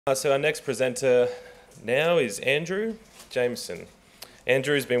So our next presenter now is Andrew Jamieson.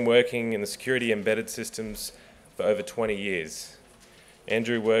 Andrew has been working in the security embedded systems for over 20 years.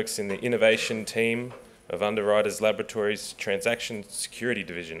 Andrew works in the innovation team of Underwriters Laboratories Transaction Security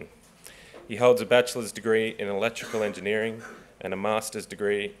Division. He holds a bachelor's degree in electrical engineering and a master's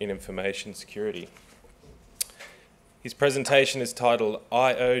degree in information security. His presentation is titled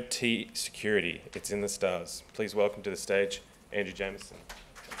IOT Security. It's in the stars. Please welcome to the stage Andrew Jamieson.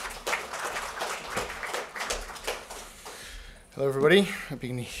 Hello everybody, hope you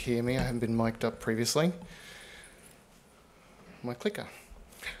can hear me. I haven't been mic'd up previously. My clicker.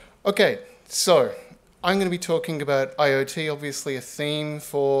 Okay, so I'm going to be talking about IoT, obviously a theme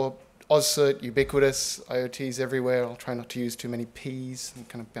for AusCERT, ubiquitous. IoT's everywhere. I'll try not to use too many P's, it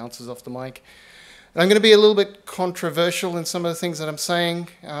kind of bounces off the mic. And I'm going to be a little bit controversial in some of the things that I'm saying.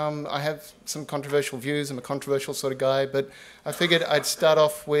 I have some controversial views. I'm a controversial sort of guy, but I figured I'd start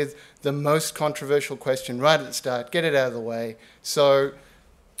off with the most controversial question right at the start, get it out of the way. So,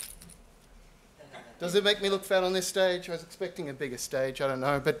 does it make me look fat on this stage? I was expecting a bigger stage, I don't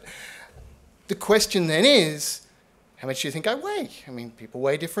know. But the question then is, how much do you think I weigh? I mean, people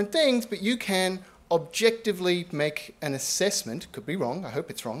weigh different things, but you can objectively make an assessment, could be wrong, I hope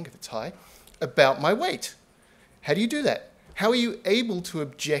it's wrong if it's high, about my weight. How do you do that? How are you able to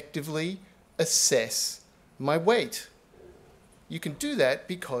objectively assess my weight? You can do that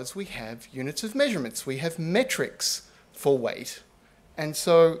because we have units of measurements. We have metrics for weight. And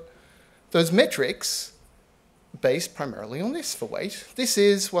so those metrics, based primarily on this for weight, this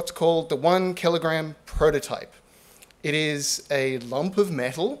is what's called the 1 kilogram prototype. It is a lump of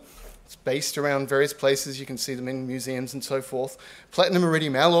metal. It's based around various places. You can see them in museums and so forth. Platinum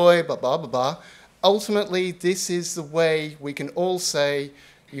iridium alloy, blah, blah, blah, blah. Ultimately, this is the way we can all say,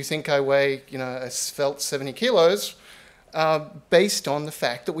 you think I weigh, a svelte 70 kilos, based on the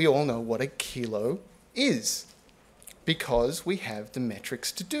fact that we all know what a kilo is, because we have the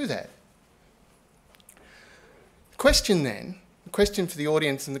metrics to do that. Question then, the question for the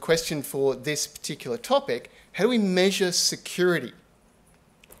audience and the question for this particular topic, how do we measure security?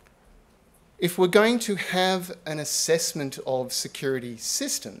 If we're going to have an assessment of security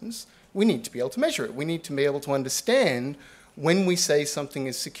systems, we need to be able to measure it. We need to be able to understand when we say something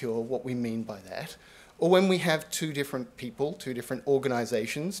is secure, what we mean by that. Or when we have two different people, two different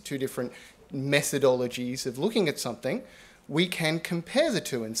organizations, two different methodologies of looking at something, we can compare the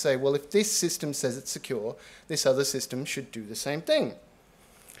two and say, well, if this system says it's secure, this other system should do the same thing.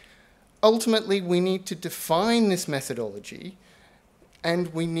 Ultimately, we need to define this methodology,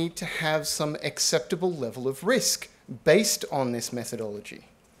 and we need to have some acceptable level of risk based on this methodology.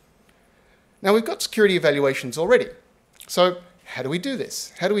 Now, we've got security evaluations already. So how do we do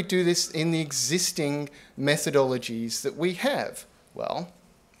this? How do we do this in the existing methodologies that we have? Well,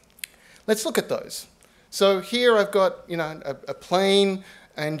 let's look at those. So here I've got a plane,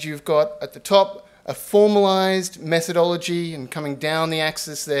 and you've got at the top a formalized methodology, and coming down the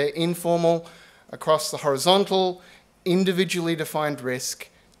axis there, informal, across the horizontal, individually defined risk,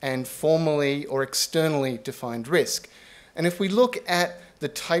 and formally or externally defined risk. And if we look at the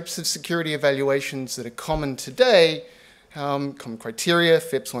types of security evaluations that are common today, common criteria,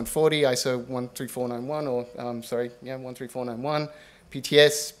 FIPS 140, ISO 13491, or 13491,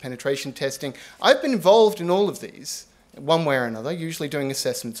 PTS, penetration testing. I've been involved in all of these, one way or another, usually doing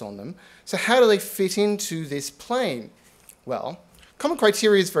assessments on them. So how do they fit into this plane? Well, common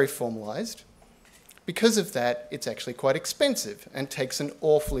criteria is very formalized. Because of that, it's actually quite expensive and takes an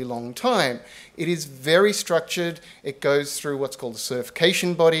awfully long time. It is very structured. It goes through what's called a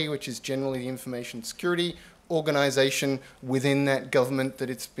certification body, which is generally the information security organization within that government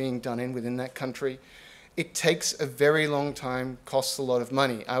that it's being done in, within that country. It takes a very long time, costs a lot of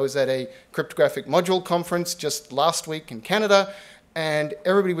money. I was at a cryptographic module conference just last week in Canada, and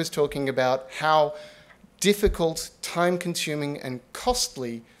everybody was talking about how difficult, time-consuming, and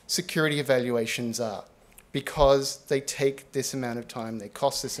costly security evaluations are, because they take this amount of time, they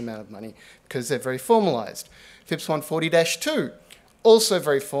cost this amount of money, because they're very formalized. FIPS 140-2, also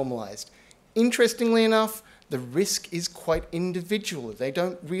very formalized. Interestingly enough, the risk is quite individual. They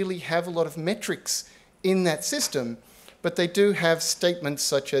don't really have a lot of metrics in that system, but they do have statements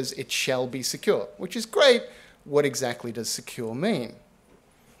such as it shall be secure, which is great. What exactly does secure mean?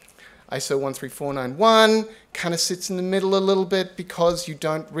 ISO 13491 kind of sits in the middle a little bit because you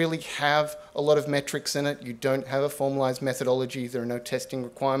don't really have a lot of metrics in it. You don't have a formalized methodology. There are no testing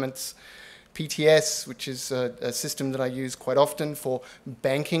requirements. PTS, which is a system that I use quite often for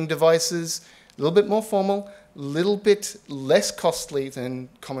banking devices, a little bit more formal, little bit less costly than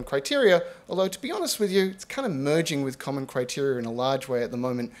common criteria, although to be honest with you, it's kind of merging with common criteria in a large way at the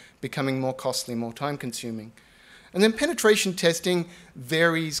moment, becoming more costly, more time consuming. And then penetration testing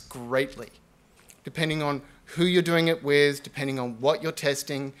varies greatly, depending on who you're doing it with, depending on what you're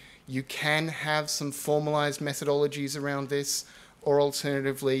testing. You can have some formalized methodologies around this, or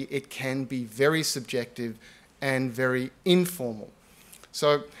alternatively, it can be very subjective and very informal.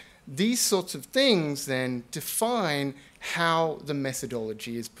 So these sorts of things then define how the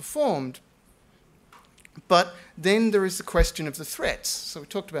methodology is performed. But then there is the question of the threats. So we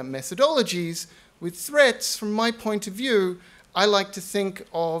talked about methodologies. With threats, from my point of view, I like to think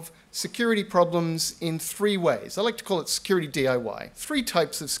of security problems in three ways. I like to call it security DIY, 3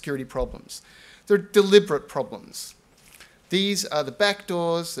 types of security problems. They're deliberate problems. These are the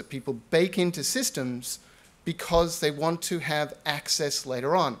backdoors that people bake into systems because they want to have access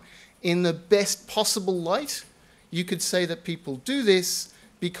later on. In the best possible light, you could say that people do this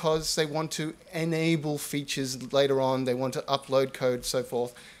because they want to enable features later on, they want to upload code, so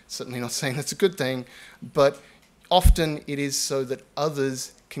forth. Certainly not saying that's a good thing, but often it is so that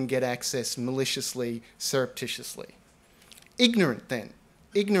others can get access maliciously, surreptitiously. Ignorant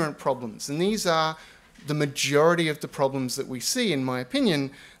problems, and these are the majority of the problems that we see, in my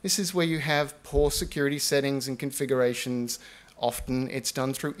opinion. This is where you have poor security settings and configurations. Often it's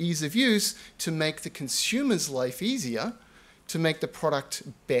done through ease of use to make the consumer's life easier, to make the product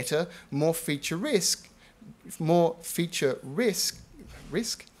better, more feature rich,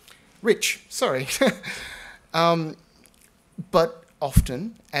 sorry. But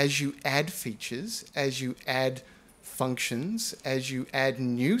often, as you add features, as you add functions, as you add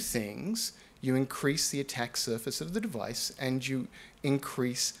new things, you increase the attack surface of the device and you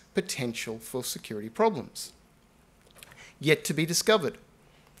increase potential for security problems. Yet to be discovered.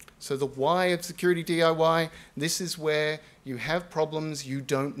 So the why of security DIY, this is where you have problems you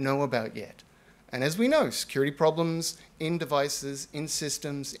don't know about yet. And as we know, security problems in devices, in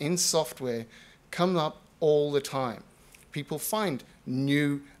systems, in software come up all the time. People find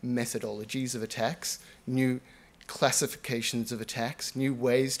new methodologies of attacks, new classifications of attacks, new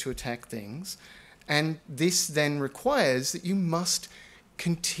ways to attack things. And this then requires that you must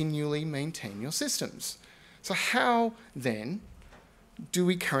continually maintain your systems. So how then do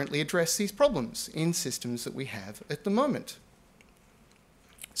we currently address these problems in systems that we have at the moment?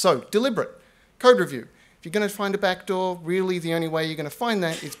 So deliberate code review. If you're going to find a backdoor, really the only way you're going to find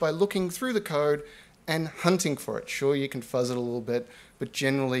that is by looking through the code and hunting for it. Sure, you can fuzz it a little bit, but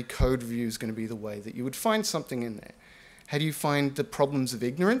generally code review is going to be the way that you would find something in there. How do you find the problems of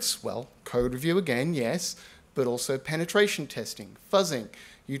ignorance? Well, code review again, yes, but also penetration testing, fuzzing.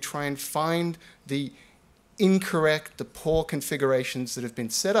 You try and find the incorrect, the poor configurations that have been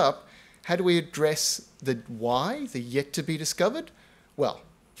set up. How do we address the why, the yet to be discovered? Well,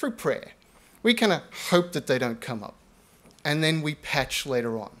 through prayer. We kind of hope that they don't come up, and then we patch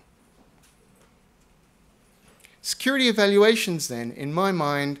later on. Security evaluations then, in my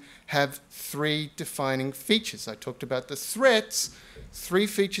mind, have 3 defining features. I talked about the threats, 3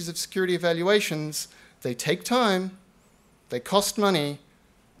 features of security evaluations. They take time, they cost money,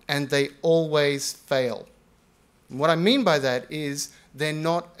 and they always fail. And what I mean by that is they're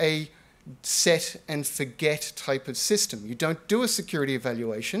not a set and forget type of system. You don't do a security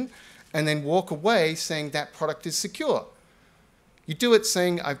evaluation and then walk away saying that product is secure. You do it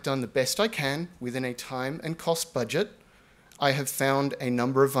saying, I've done the best I can within a time and cost budget. I have found a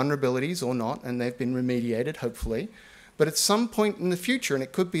number of vulnerabilities or not, and they've been remediated, hopefully. But at some point in the future, and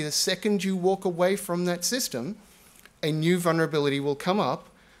it could be the second you walk away from that system, a new vulnerability will come up,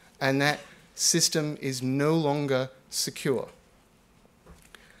 and that system is no longer secure.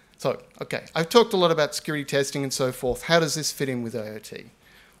 So, okay, I've talked a lot about security testing and so forth. How does this fit in with IoT?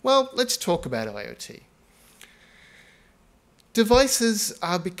 Well, let's talk about IoT. Devices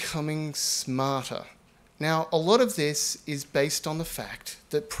are becoming smarter. Now, a lot of this is based on the fact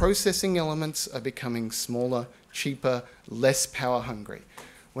that processing elements are becoming smaller, cheaper, less power hungry.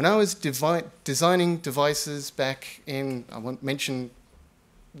 When I was designing devices back in, I won't mention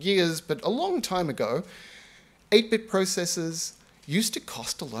years, but a long time ago, 8-bit processors used to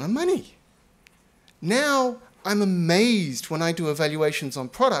cost a lot of money. Now, I'm amazed when I do evaluations on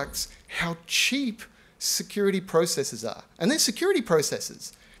products how cheap security processors are. And they're security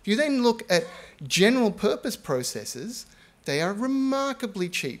processors. If you then look at general purpose processors, they are remarkably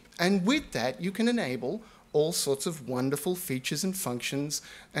cheap. And with that, you can enable all sorts of wonderful features and functions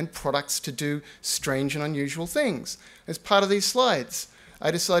and products to do strange and unusual things. As part of these slides,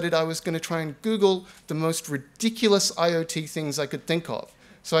 I decided I was going to try and Google the most ridiculous IoT things I could think of.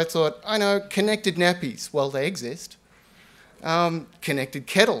 So I thought, I know, connected nappies. Well, they exist. Connected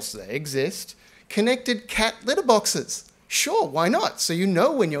kettles, they exist. Connected cat litter boxes. Sure, why not? So you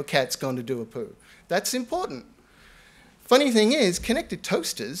know when your cat's gone to do a poo. That's important. Funny thing is, connected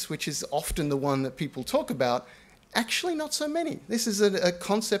toasters, which is often the one that people talk about, actually not so many. This is a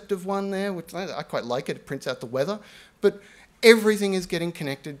concept of one there, which I quite like it. It prints out the weather. But everything is getting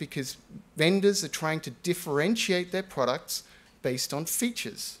connected because vendors are trying to differentiate their products based on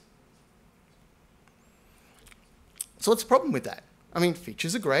features. So what's the problem with that? I mean,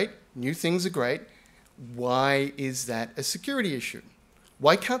 features are great, new things are great. Why is that a security issue?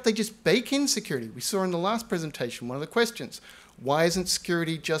 Why can't they just bake in security? We saw in the last presentation, one of the questions, why isn't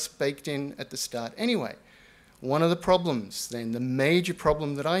security just baked in at the start anyway? One of the problems then, the major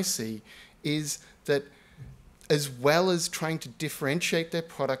problem that I see, is that as well as trying to differentiate their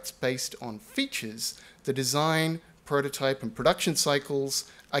products based on features, the design, prototype, and production cycles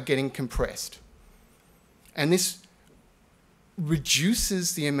are getting compressed. And this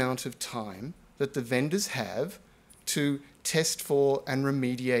reduces the amount of time that the vendors have to test for and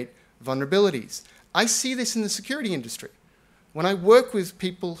remediate vulnerabilities. I see this in the security industry. When I work with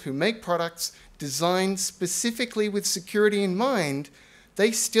people who make products designed specifically with security in mind,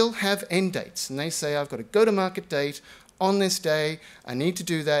 they still have end dates. And they say, I've got a go-to-market date on this day. I need to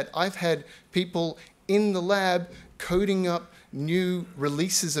do that. I've had people in the lab coding up new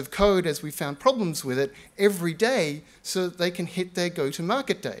releases of code as we found problems with it every day so that they can hit their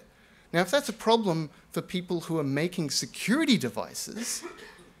go-to-market date. Now, if that's a problem for people who are making security devices,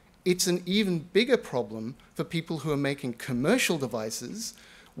 it's an even bigger problem for people who are making commercial devices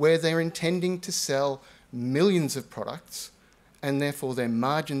where they're intending to sell millions of products and therefore their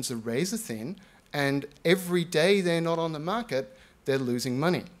margins are razor thin, and every day they're not on the market, they're losing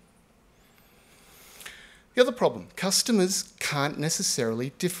money. The other problem, customers can't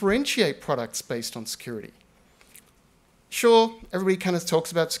necessarily differentiate products based on security. Sure, everybody kind of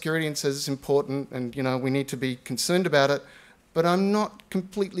talks about security and says it's important and we need to be concerned about it, but I'm not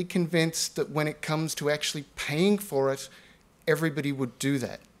completely convinced that when it comes to actually paying for it, everybody would do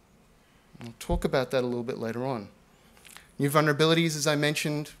that. I'll talk about that a little bit later on. New vulnerabilities, as I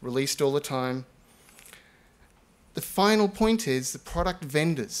mentioned, released all the time. The final point is the product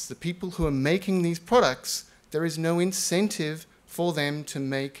vendors, the people who are making these products, there is no incentive for them to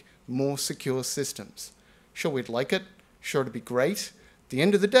make more secure systems. Sure, we'd like it. Sure, it'd be great. At the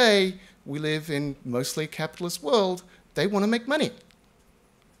end of the day, we live in mostly a capitalist world. They want to make money.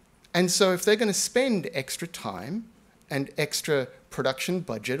 And so if they're going to spend extra time and extra production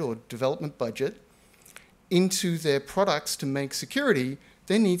budget or development budget into their products to make security,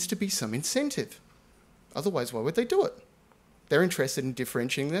 there needs to be some incentive. Otherwise, why would they do it? They're interested in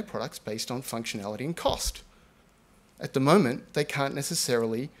differentiating their products based on functionality and cost. At the moment, they can't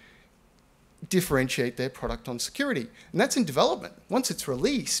necessarily differentiate their product on security. And that's in development. Once it's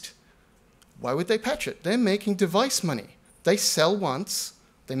released, why would they patch it? They're making device money. They sell once,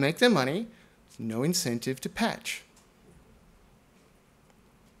 they make their money, no incentive to patch.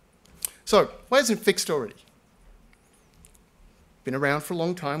 So, why isn't it fixed already? Been around for a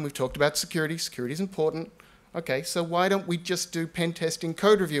long time. We've talked about security. Security is important. Okay, so why don't we just do pen testing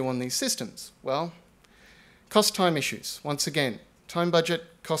code review on these systems? Well, cost-time issues. Once again, time budget,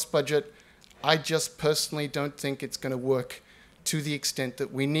 cost budget. I just personally don't think it's going to work to the extent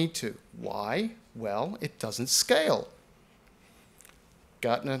that we need to. Why? Well, it doesn't scale.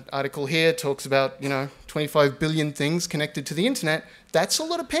 Gartner article here talks about, 25 billion things connected to the internet. That's a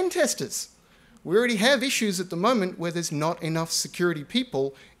lot of pen testers. We already have issues at the moment where there's not enough security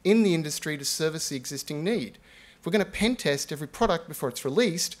people in the industry to service the existing need. If we're going to pen test every product before it's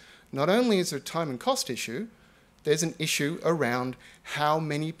released, not only is there a time and cost issue, there's an issue around how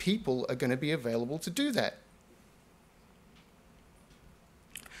many people are going to be available to do that.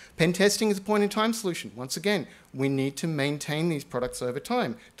 Pen testing is a point-in-time solution. Once again, we need to maintain these products over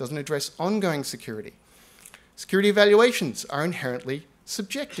time. It doesn't address ongoing security. Security evaluations are inherently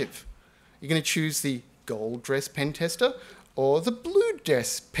subjective. You're going to choose the gold dress pen tester or the blue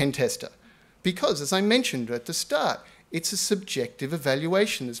dress pen tester because, as I mentioned at the start, it's a subjective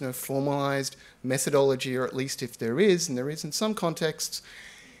evaluation. There's no formalized methodology, or at least if there is, and there is in some contexts,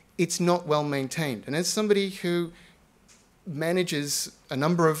 it's not well maintained. And as somebody who manages a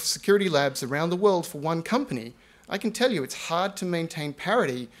number of security labs around the world for one company, I can tell you it's hard to maintain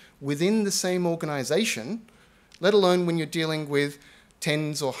parity within the same organization, let alone when you're dealing with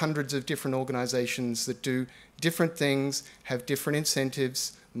tens or hundreds of different organizations that do different things, have different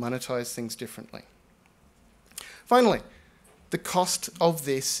incentives, monetize things differently. Finally, the cost of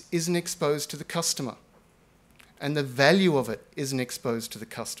this isn't exposed to the customer. and the value of it isn't exposed to the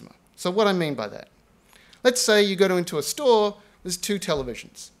customer. So what I mean by that, let's say you go into a store, there's two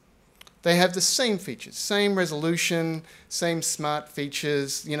televisions. They have the same features, same resolution, same smart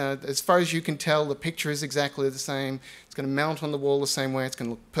features. You know, as far as you can tell, the picture is exactly the same. It's going to mount on the wall the same way. It's going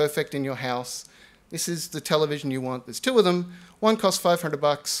to look perfect in your house. This is the television you want. There's two of them. One costs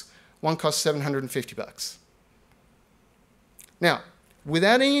 $500, one costs $750. Now,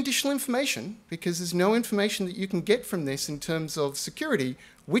 without any additional information, because there's no information that you can get from this in terms of security,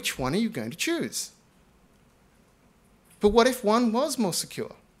 which one are you going to choose? But what if one was more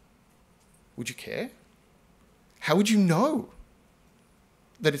secure? Would you care? How would you know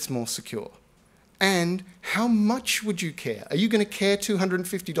that it's more secure? And how much would you care? Are you going to care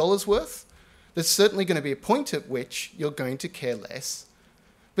 $250 worth? There's certainly going to be a point at which you're going to care less.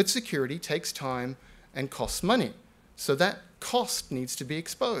 But security takes time and costs money. So that cost needs to be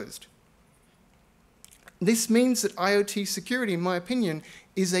exposed. This means that IoT security, in my opinion,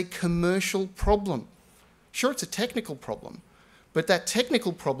 is a commercial problem. Sure, it's a technical problem, but that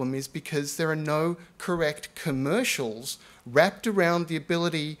technical problem is because there are no correct commercials wrapped around the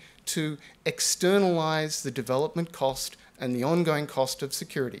ability to externalize the development cost and the ongoing cost of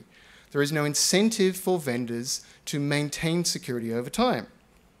security. There is no incentive for vendors to maintain security over time.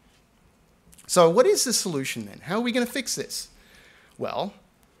 So what is the solution then? How are we going to fix this? Well,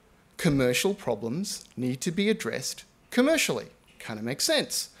 commercial problems need to be addressed commercially. Kind of makes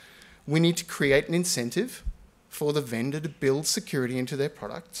sense. We need to create an incentive for the vendor to build security into their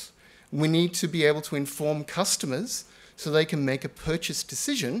products. We need to be able to inform customers so they can make a purchase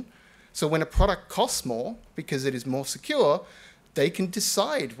decision. So when a product costs more because it is more secure, they can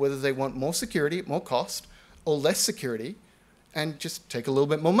decide whether they want more security at more cost or less security and just take a little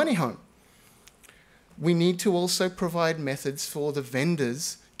bit more money home. We need to also provide methods for the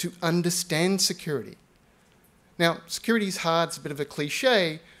vendors to understand security. Now, security is hard, it's a bit of a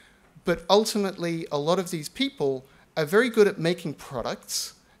cliche, but ultimately a lot of these people are very good at making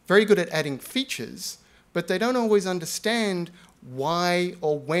products, very good at adding features, but they don't always understand why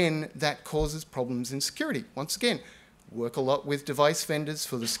or when that causes problems in security. Once again, work a lot with device vendors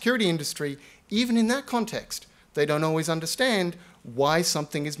for the security industry. Even in that context, they don't always understand why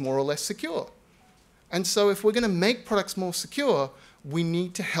something is more or less secure. And so if we're going to make products more secure, we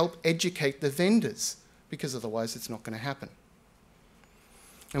need to help educate the vendors, because otherwise it's not going to happen.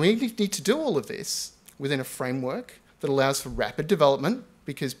 And we need to do all of this within a framework that allows for rapid development,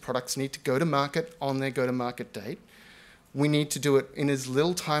 because products need to go to market on their go-to-market date. We need to do it in as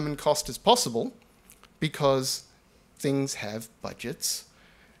little time and cost as possible, because things have budgets,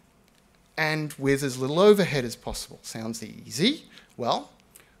 and with as little overhead as possible. Sounds easy. Well,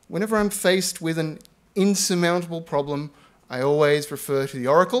 whenever I'm faced with an insurmountable problem, I always refer to the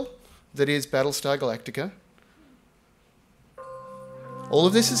oracle that is Battlestar Galactica. All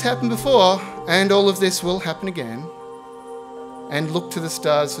of this has happened before, and all of this will happen again. And look to the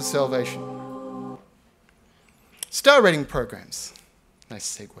stars for salvation. Star rating programs,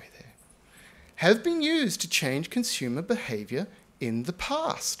 nice segue there, have been used to change consumer behavior in the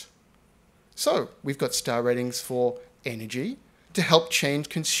past. So we've got star ratings for energy to help change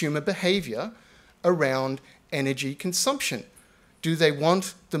consumer behavior around energy consumption. Do they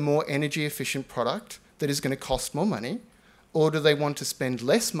want the more energy efficient product that is going to cost more money? Or do they want to spend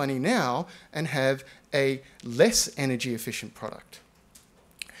less money now and have a less energy efficient product?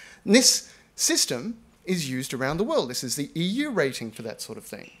 And this system is used around the world. This is the EU rating for that sort of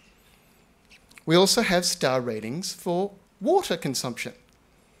thing. We also have star ratings for water consumption.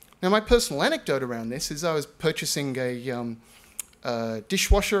 Now, my personal anecdote around this is I was purchasing a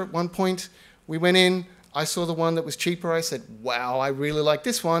dishwasher at one point. We went in, I saw the one that was cheaper. I said, wow, I really like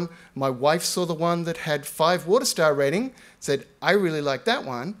this one. My wife saw the one that had 5 water star rating, said, I really like that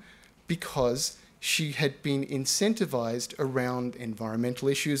one, because she had been incentivized around environmental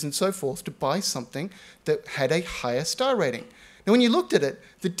issues and so forth to buy something that had a higher star rating. Now, when you looked at it,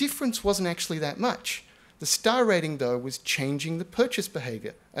 the difference wasn't actually that much. The star rating, though, was changing the purchase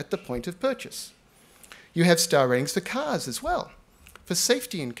behavior at the point of purchase. You have star ratings for cars as well. For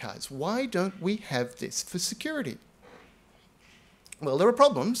safety in cars. Why don't we have this for security? Well, there are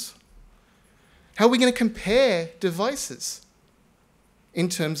problems. How are we going to compare devices in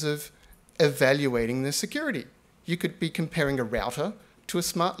terms of evaluating their security? You could be comparing a router to a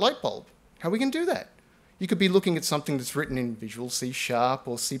smart light bulb. How are we going to do that? You could be looking at something that's written in Visual C#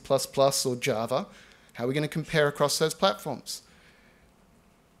 or C++ or Java. How are we going to compare across those platforms?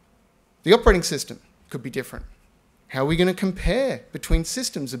 The operating system could be different. How are we going to compare between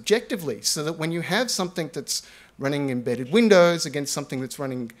systems objectively so that when you have something that's running embedded Windows against something that's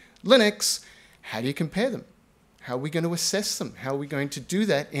running Linux, how do you compare them? How are we going to assess them? How are we going to do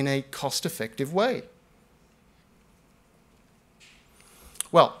that in a cost-effective way?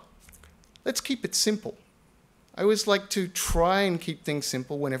 Well, let's keep it simple. I always like to try and keep things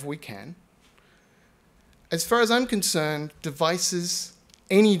simple whenever we can. As far as I'm concerned, devices,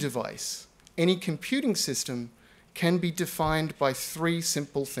 any device, any computing system can be defined by three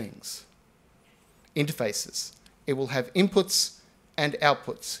simple things. Interfaces. It will have inputs and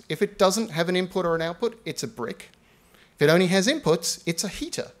outputs. If it doesn't have an input or an output, it's a brick. If it only has inputs, it's a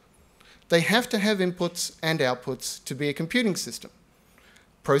heater. They have to have inputs and outputs to be a computing system.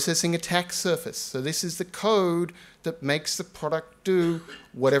 Processing attack surface. So this is the code that makes the product do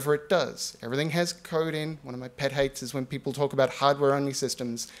whatever it does. Everything has code in. One of my pet hates is when people talk about hardware-only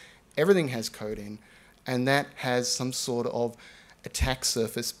systems. Everything has code in, and that has some sort of attack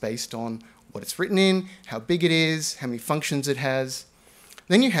surface based on what it's written in, how big it is, how many functions it has.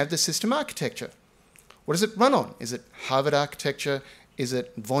 Then you have the system architecture. What does it run on? Is it Harvard architecture? Is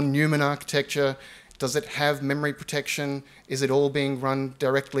it von Neumann architecture? Does it have memory protection? Is it all being run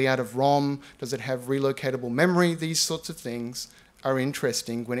directly out of ROM? Does it have relocatable memory? These sorts of things are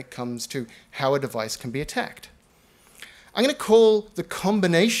interesting when it comes to how a device can be attacked. I'm going to call the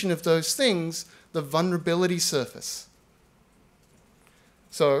combination of those things the vulnerability surface.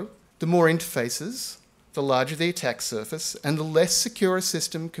 So the more interfaces, the larger the attack surface, and the less secure a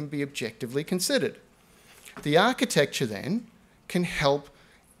system can be objectively considered. The architecture then can help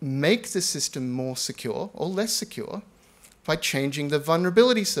make the system more secure or less secure by changing the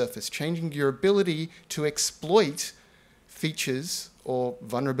vulnerability surface, changing your ability to exploit features or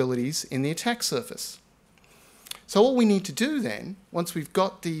vulnerabilities in the attack surface. So all we need to do then, once we've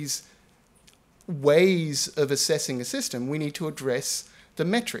got these ways of assessing a system, we need to address the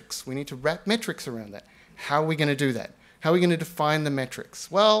metrics. We need to wrap metrics around that. How are we going to do that? How are we going to define the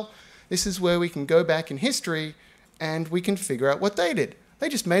metrics? Well, this is where we can go back in history and we can figure out what they did. They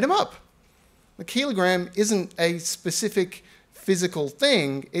just made them up. The kilogram isn't a specific physical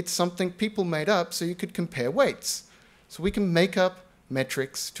thing. It's something people made up so you could compare weights. So we can make up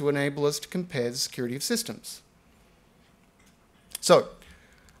metrics to enable us to compare the security of systems. So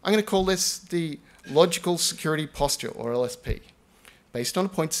I'm going to call this the logical security posture, or LSP, based on a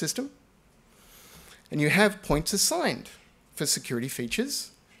point system. And you have points assigned for security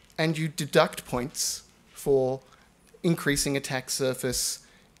features, and you deduct points for increasing attack surface,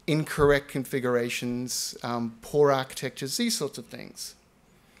 incorrect configurations, poor architectures, these sorts of things.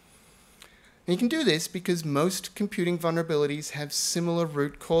 And you can do this because most computing vulnerabilities have similar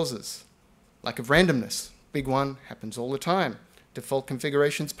root causes. Lack of randomness, big one, happens all the time. Default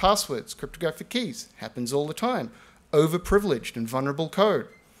configurations, passwords, cryptographic keys, happens all the time. Overprivileged and vulnerable code.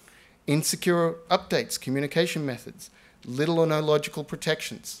 Insecure updates, communication methods, little or no logical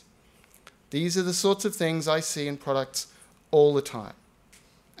protections. These are the sorts of things I see in products all the time.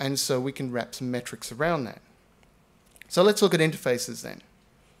 And so we can wrap some metrics around that. So let's look at interfaces then.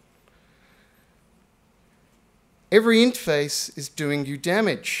 Every interface is doing you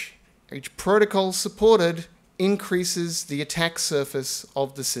damage. Each protocol supported increases the attack surface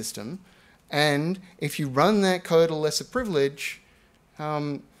of the system. And if you run that code at a lesser privilege,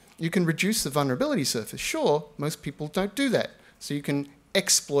 you can reduce the vulnerability surface. Sure, most people don't do that. So you can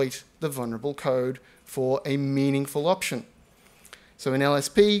exploit the vulnerable code for a meaningful option. So in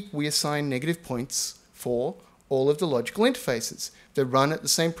LSP, we assign negative points for all of the logical interfaces. They're run at the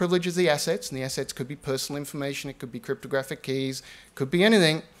same privilege as the assets, and the assets could be personal information, it could be cryptographic keys, could be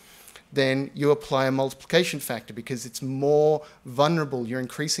anything. Then you apply a multiplication factor because it's more vulnerable. You're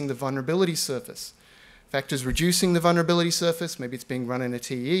increasing the vulnerability surface. Factors reducing the vulnerability surface, maybe it's being run in a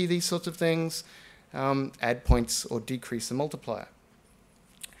TE, these sorts of things, add points or decrease the multiplier.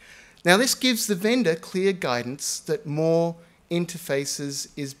 Now this gives the vendor clear guidance that more interfaces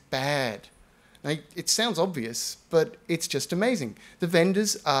is bad. Now, it sounds obvious, but it's just amazing. The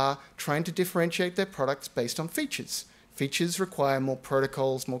vendors are trying to differentiate their products based on features. Features require more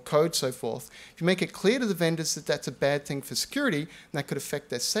protocols, more code, so forth. If you make it clear to the vendors that that's a bad thing for security, and that could affect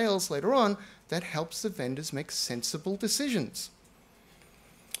their sales later on, that helps the vendors make sensible decisions.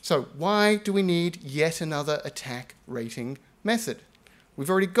 So why do we need yet another attack rating method? We've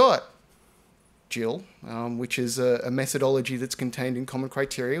already got GIL, which is a methodology that's contained in common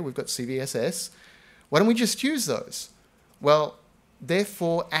criteria. We've got CVSS. Why don't we just use those? Well, they're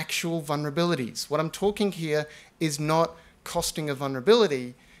for actual vulnerabilities. What I'm talking here is not costing a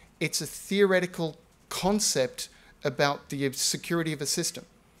vulnerability. It's a theoretical concept about the security of a system.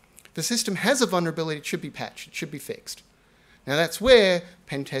 If the system has a vulnerability, it should be patched. It should be fixed. Now that's where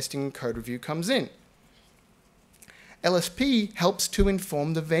pen testing and code review comes in. LSP helps to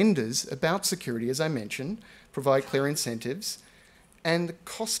inform the vendors about security, as I mentioned, provide clear incentives, and the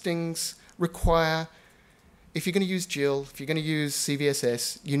costings require, if you're going to use GIL, if you're going to use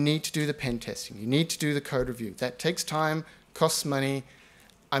CVSS, you need to do the pen testing. You need to do the code review. That takes time, costs money.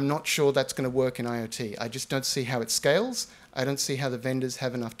 I'm not sure that's going to work in IoT. I just don't see how it scales. I don't see how the vendors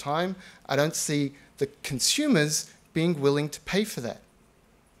have enough time. I don't see the consumers being willing to pay for that.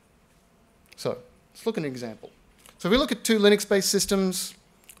 So let's look at an example. So if we look at two Linux-based systems,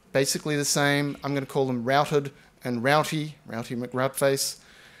 basically the same. I'm going to call them routed and routy McRouteface.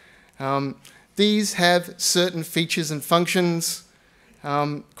 These have certain features and functions,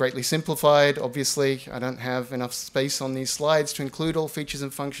 greatly simplified. Obviously, I don't have enough space on these slides to include all features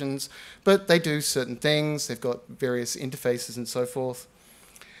and functions, but they do certain things. They've got various interfaces and so forth.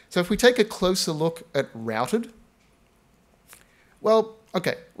 So if we take a closer look at routed, well,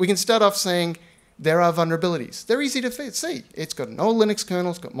 okay, we can start off saying there are vulnerabilities. They're easy to see. It's got an old Linux kernel,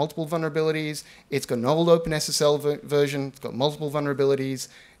 it's got multiple vulnerabilities, it's got an old OpenSSL version, it's got multiple vulnerabilities.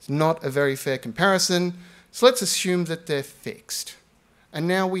 It's not a very fair comparison. So let's assume that they're fixed. And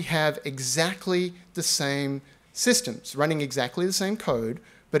now we have exactly the same systems, running exactly the same code,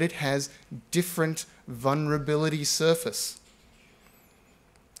 but it has different vulnerability surface.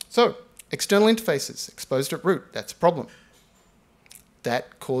 So, external interfaces exposed at root, that's a problem.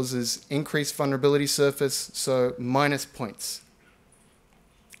 That causes increased vulnerability surface, so minus points.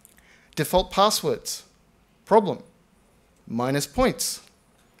 Default passwords, problem, minus points.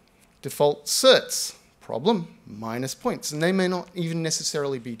 Default certs, problem, minus points. And they may not even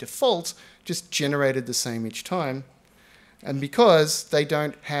necessarily be default, just generated the same each time. And because they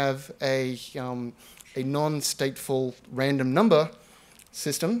don't have a non-stateful random number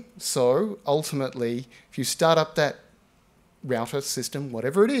system, so ultimately, if you start up that router system,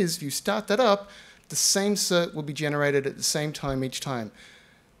 whatever it is, if you start that up, the same cert will be generated at the same time each time.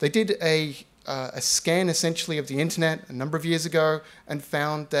 They did a scan essentially of the internet a number of years ago and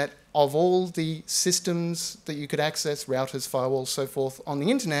found that of all the systems that you could access, routers, firewalls, so forth, on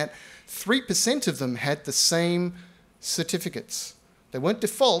the internet, 3% of them had the same certificates. They weren't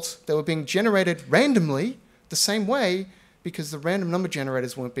default, they were being generated randomly the same way because the random number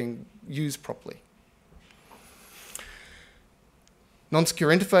generators weren't being used properly.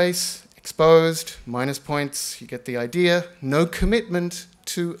 Non-secure interface, exposed, minus points, you get the idea. No commitment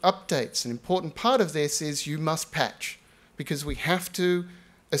to updates. An important part of this is you must patch because we have to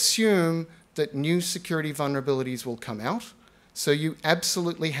assume that new security vulnerabilities will come out. So you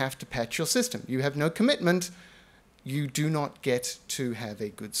absolutely have to patch your system. You have no commitment, you do not get to have a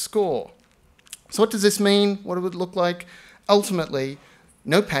good score. So what does this mean? What it would look like? Ultimately,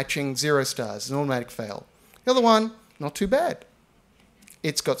 no patching, 0 stars, an automatic fail. The other one, not too bad.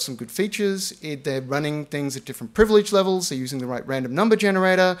 It's got some good features. They're running things at different privilege levels. They're using the right random number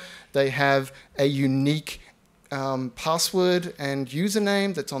generator. They have a unique password and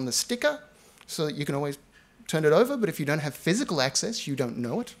username that's on the sticker so that you can always turn it over. But if you don't have physical access, you don't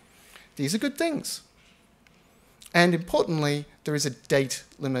know it. These are good things. And importantly, there is a date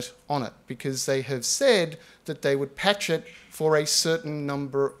limit on it because they have said that they would patch it for a certain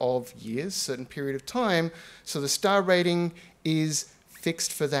number of years, certain period of time. So the star rating is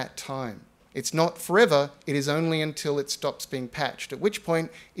fixed for that time. It's not forever, it is only until it stops being patched, at which point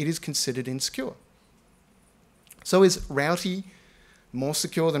it is considered insecure. So is Routy more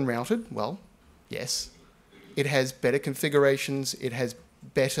secure than routed? Well, yes. It has better configurations, it has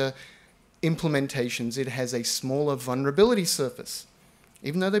better implementations, it has a smaller vulnerability surface,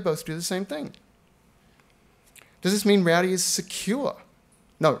 even though they both do the same thing. Does this mean Routy is secure?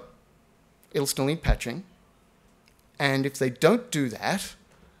 No. It'll still need patching. And if they don't do that,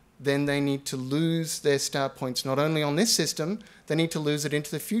 then they need to lose their star points not only on this system, they need to lose it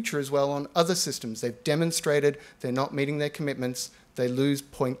into the future as well on other systems. They've demonstrated they're not meeting their commitments, they lose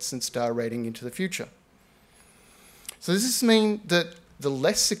points and star rating into the future. So does this mean that the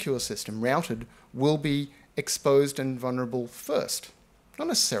less secure system, routed, will be exposed and vulnerable first? Not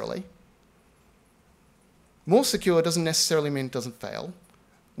necessarily. More secure doesn't necessarily mean it doesn't fail.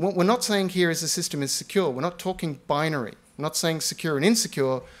 What we're not saying here is the system is secure. We're not talking binary. We're not saying secure and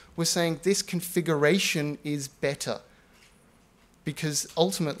insecure. We're saying this configuration is better because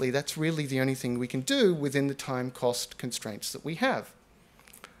ultimately that's really the only thing we can do within the time cost constraints that we have.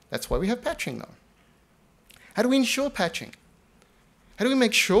 That's why we have patching though. How do we ensure patching? How do we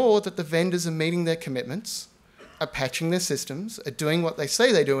make sure that the vendors are meeting their commitments, are patching their systems, are doing what they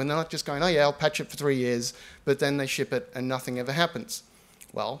say they do, and they're not just going, oh yeah, I'll patch it for 3 years, but then they ship it and nothing ever happens?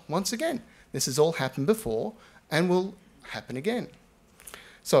 Well, once again, this has all happened before and will happen again.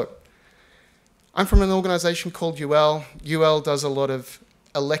 So, I'm from an organization called UL. UL does a lot of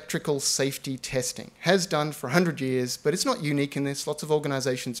electrical safety testing. Has done for 100 years, but it's not unique in this. Lots of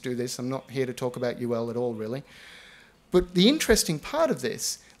organizations do this. I'm not here to talk about UL at all, really. But the interesting part of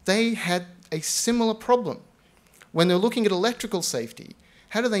this, they had a similar problem. When they're looking at electrical safety,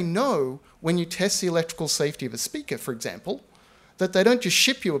 how do they know when you test the electrical safety of a speaker, for example, that they don't just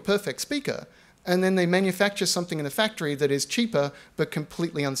ship you a perfect speaker and then they manufacture something in the factory that is cheaper but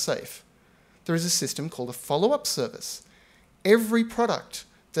completely unsafe? There is a system called a follow-up service. Every product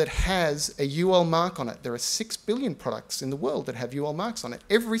that has a UL mark on it, there are 6 billion products in the world that have UL marks on it.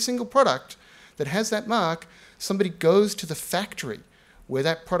 Every single product that has that mark, somebody goes to the factory where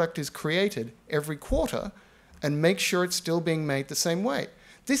that product is created every quarter and makes sure it's still being made the same way.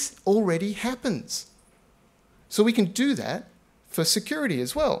 This already happens. So we can do that for security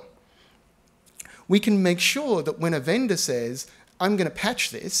as well. We can make sure that when a vendor says, I'm going to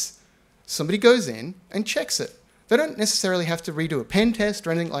patch this, somebody goes in and checks it. They don't necessarily have to redo a pen test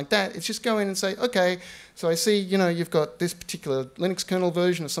or anything like that. It's just go in and say, okay, so I see, you've got this particular Linux kernel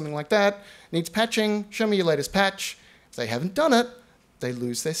version or something like that, needs patching, show me your latest patch. If they haven't done it, they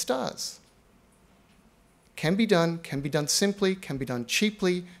lose their stars. Can be done simply, can be done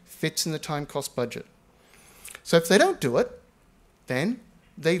cheaply, fits in the time cost budget. So if they don't do it, then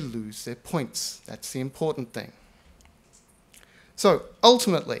they lose their points. That's the important thing. So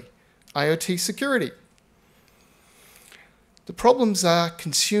ultimately, IoT security. The problems are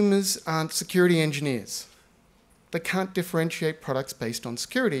consumers aren't security engineers. They can't differentiate products based on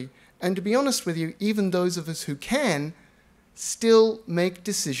security. And to be honest with you, even those of us who can still make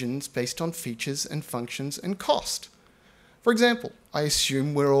decisions based on features and functions and cost. For example, I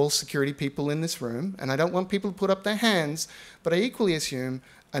assume we're all security people in this room, and I don't want people to put up their hands, but I equally assume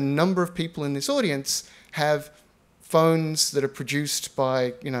a number of people in this audience have phones that are produced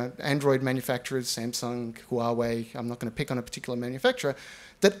by, Android manufacturers, Samsung, Huawei, I'm not going to pick on a particular manufacturer,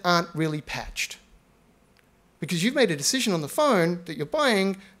 that aren't really patched. Because you've made a decision on the phone that you're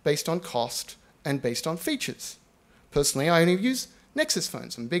buying based on cost and based on features. Personally, I only use Nexus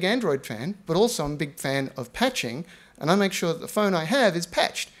phones. I'm a big Android fan, but also I'm a big fan of patching, and I make sure that the phone I have is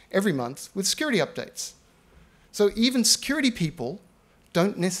patched every month with security updates. So even security people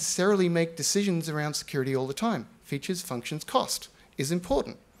don't necessarily make decisions around security all the time. Features, functions, cost is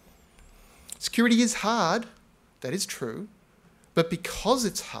important. Security is hard, that is true, but because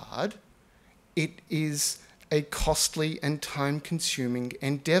it's hard, it is a costly and time-consuming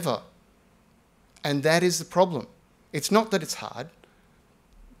endeavor. And that is the problem. It's not that it's hard.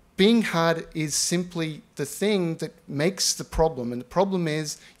 Being hard is simply the thing that makes the problem, and the problem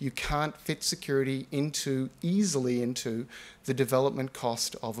is you can't fit security easily into the development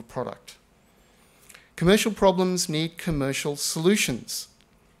cost of a product. Commercial problems need commercial solutions.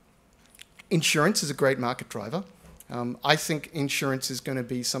 Insurance is a great market driver. I think insurance is going to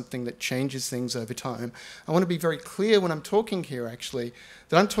be something that changes things over time. I want to be very clear when I'm talking here, actually,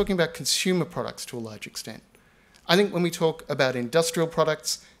 that I'm talking about consumer products to a large extent. I think when we talk about industrial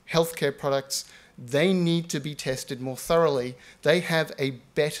products, healthcare products, they need to be tested more thoroughly. They have a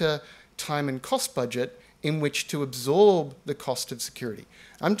better time and cost budget in which to absorb the cost of security.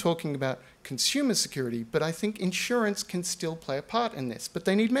 I'm talking about consumer security, but I think insurance can still play a part in this, but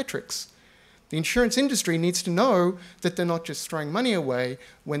they need metrics. The insurance industry needs to know that they're not just throwing money away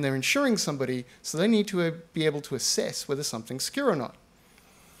when they're insuring somebody, so they need to be able to assess whether something's secure or not.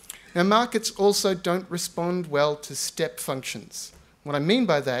 Now, markets also don't respond well to step functions. What I mean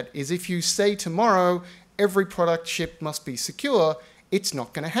by that is if you say tomorrow every product shipped must be secure, it's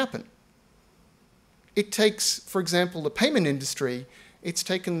not going to happen. It takes, for example, the payment industry, it's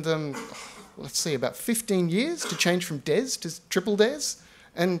taken them, let's see, about 15 years to change from DES to triple DES.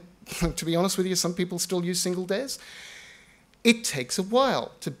 And to be honest with you, some people still use single DES. It takes a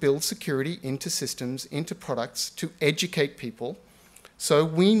while to build security into systems, into products, to educate people. So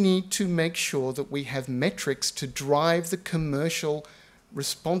we need to make sure that we have metrics to drive the commercial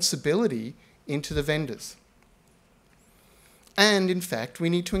responsibility into the vendors. And in fact, we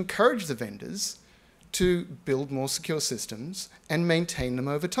need to encourage the vendors to build more secure systems and maintain them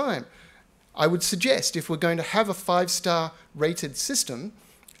over time. I would suggest if we're going to have a 5-star rated system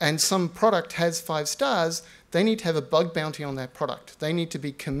and some product has 5 stars, they need to have a bug bounty on that product. They need to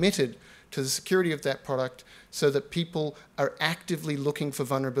be committed to the security of that product so that people are actively looking for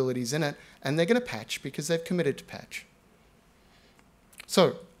vulnerabilities in it, and they're going to patch because they've committed to patch.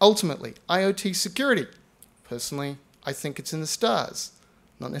 So ultimately, IoT security. Personally, I think it's in the stars.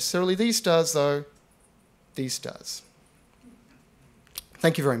 Not necessarily these stars, though. These stars.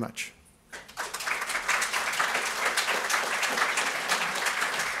 Thank you very much.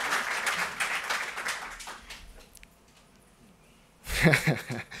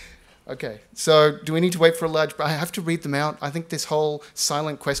 Okay, so do we need to wait for a large... I have to read them out. I think this whole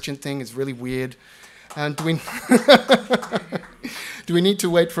silent question thing is really weird. And do we... do we need to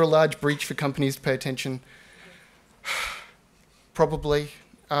wait for a large breach for companies to pay attention? Probably.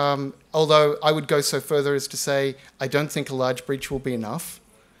 Although I would go so further as to say I don't think a large breach will be enough.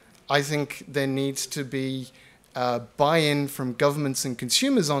 I think there needs to be buy-in from governments and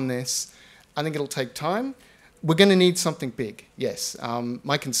consumers on this. I think it'll take time. We're going to need something big, yes.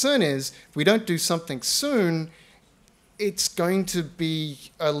 My concern is if we don't do something soon, it's going to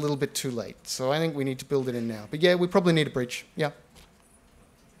be a little bit too late. So I think we need to build it in now. But yeah, we probably need a breach, yeah.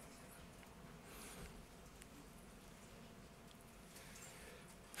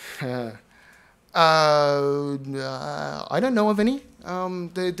 I don't know of any.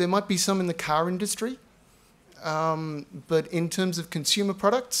 There might be some in the car industry. But in terms of consumer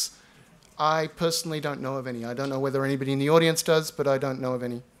products, I personally don't know of any. I don't know whether anybody in the audience does, but I don't know of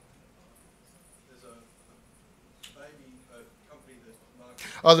any. There's a baby company that markets...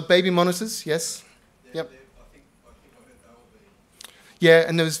 Oh, the baby monitors, yes. Yep. I think I heard that will be... Yeah,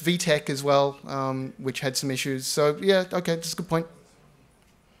 and there was VTech as well, which had some issues. So yeah, okay, that's a good point.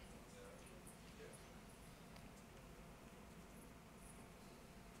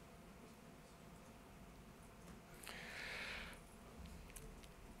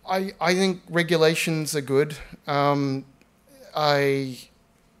 I think regulations are good. I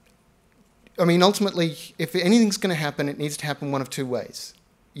mean, ultimately, if anything's going to happen, it needs to happen one of two ways.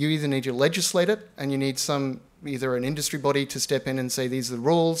 You either need to legislate it, and you need either an industry body to step in and say these are the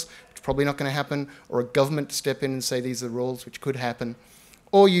rules, which is probably not going to happen, or a government to step in and say these are the rules, which could happen.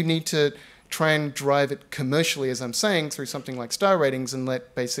 Or you need to try and drive it commercially, as I'm saying, through something like star ratings and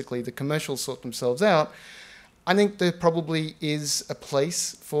let basically the commercials sort themselves out. I think there probably is a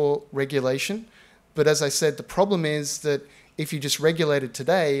place for regulation, but as I said, the problem is that if you just regulated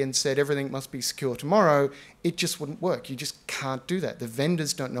today and said everything must be secure tomorrow, it just wouldn't work. You just can't do that. The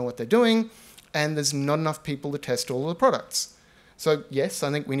vendors don't know what they're doing, and there's not enough people to test all of the products. So yes, I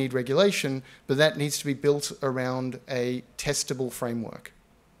think we need regulation, but that needs to be built around a testable framework.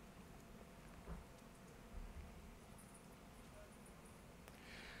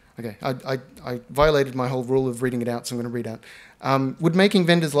 Okay, I violated my whole rule of reading it out, so I'm going to read out. Would making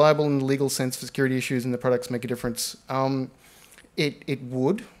vendors liable in the legal sense for security issues in the products make a difference? It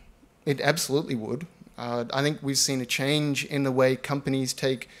would. It absolutely would. I think we've seen a change in the way companies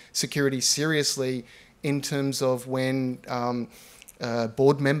take security seriously in terms of when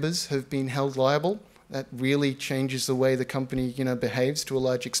board members have been held liable. That really changes the way the company behaves to a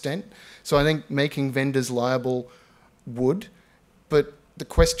large extent. So I think making vendors liable would, but the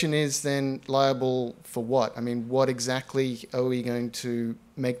question is then liable for what? I mean, what exactly are we going to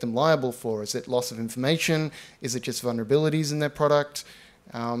make them liable for? Is it loss of information? Is it just vulnerabilities in their product?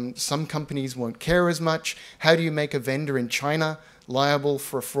 Some companies won't care as much. How do you make a vendor in China liable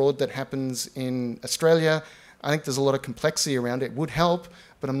for a fraud that happens in Australia? I think there's a lot of complexity around it. It would help,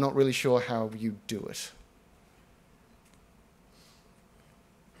 but I'm not really sure how you do it.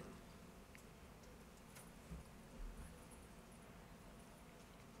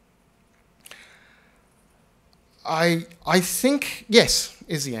 I think yes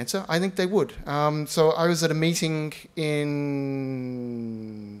is the answer. I think they would. So I was at a meeting in,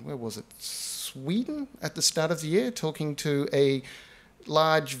 where was it, Sweden at the start of the year, talking to a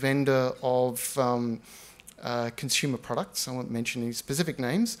large vendor of consumer products. I won't mention any specific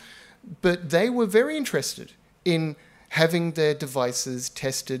names, but they were very interested in having their devices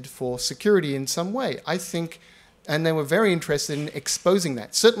tested for security in some way. I think, and they were very interested in exposing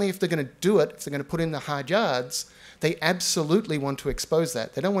that. Certainly if they're going to do it, if they're going to put in the hard yards, they absolutely want to expose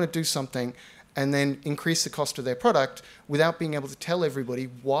that. They don't want to do something and then increase the cost of their product without being able to tell everybody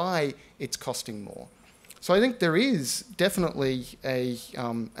why it's costing more. So I think there is definitely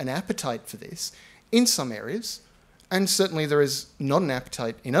an appetite for this in some areas, and certainly there is not an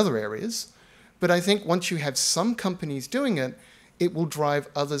appetite in other areas. But I think once you have some companies doing it, it will drive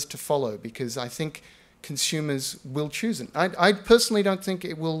others to follow, because I think consumers will choose it. I personally don't think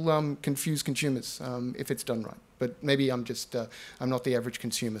it will confuse consumers if it's done right. But maybe I'm just, I'm not the average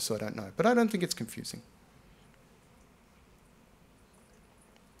consumer, so I don't know. But I don't think it's confusing.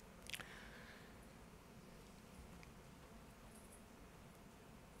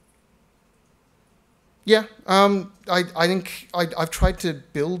 Yeah, I think I've tried to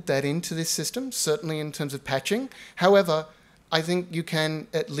build that into this system, certainly in terms of patching. However, I think you can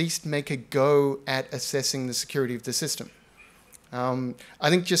at least make a go at assessing the security of the system. I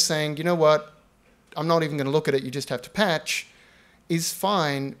think just saying, you know what, I'm not even going to look at it, you just have to patch, is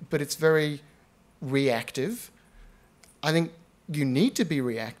fine, but it's very reactive. I think you need to be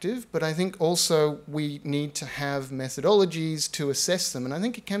reactive, but I think also we need to have methodologies to assess them, and I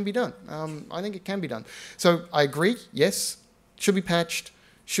think it can be done. I think it can be done. So I agree, yes, should be patched,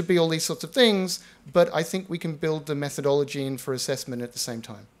 should be all these sorts of things, but I think we can build the methodology in for assessment at the same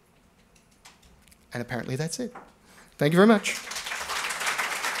time. And apparently that's it. Thank you very much.